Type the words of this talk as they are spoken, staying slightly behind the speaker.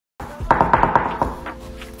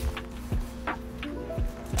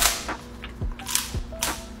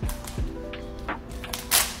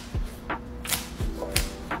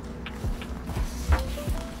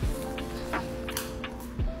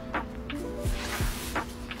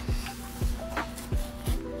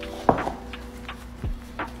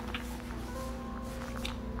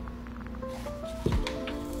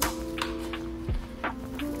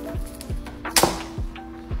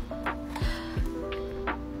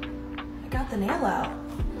the nail out.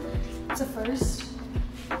 It's a first.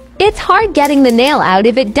 It's hard getting the nail out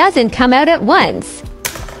if it doesn't come out at once.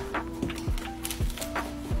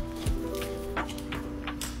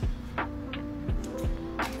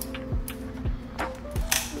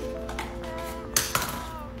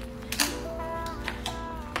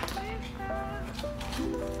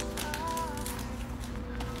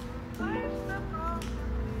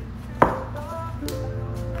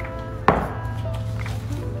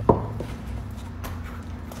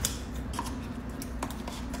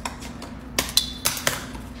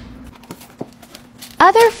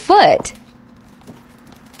 Other foot.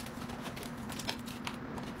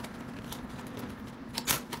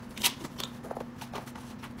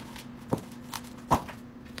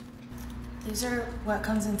 These are what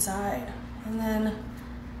comes inside. And then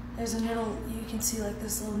there's a little, you can see like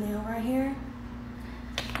this little nail right here.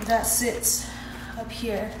 That sits up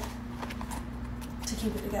here to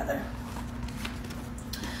keep it together.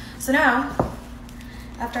 So now,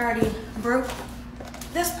 after I already broke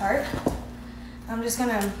this part, I'm just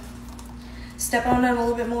gonna step on it a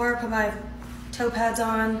little bit more, put my toe pads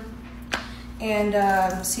on,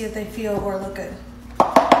 and see if they feel or look good.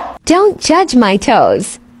 Don't judge my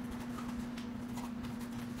toes.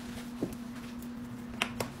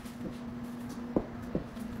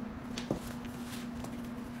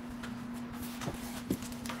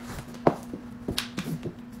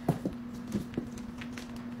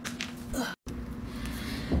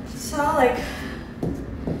 So I'll like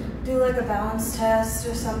do like a balance test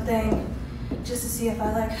or something just to see if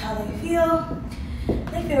I like how they feel.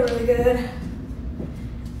 They feel really good.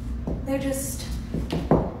 They're just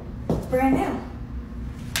brand new.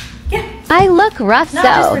 Yeah. I look rough Not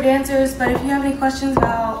just so. for dancers, but if you have any questions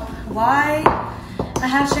about why I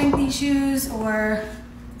have shanked these shoes or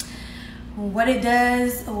what it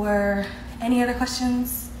does or any other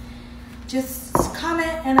questions, just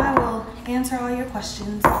comment and I will answer all your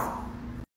questions.